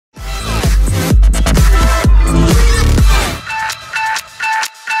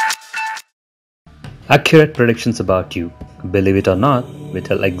Accurate predictions about you. Believe it or not, we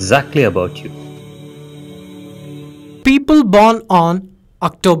tell exactly about you. People born on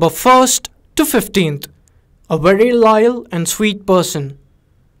October 1st to 15th. A very loyal and sweet person.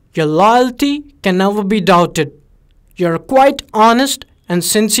 Your loyalty can never be doubted. You're quite honest and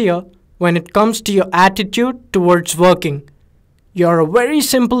sincere when it comes to your attitude towards working. You're a very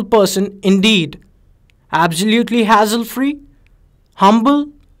simple person indeed. Absolutely hassle-free,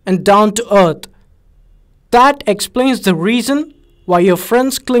 humble and down to earth. That explains the reason why your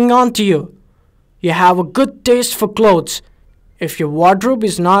friends cling on to you. You have a good taste for clothes. If your wardrobe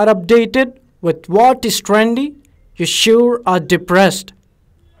is not updated with what is trendy, you sure are depressed.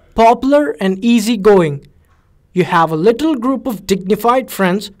 Popular and easygoing. You have a little group of dignified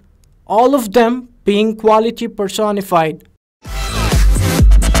friends, all of them being quality personified.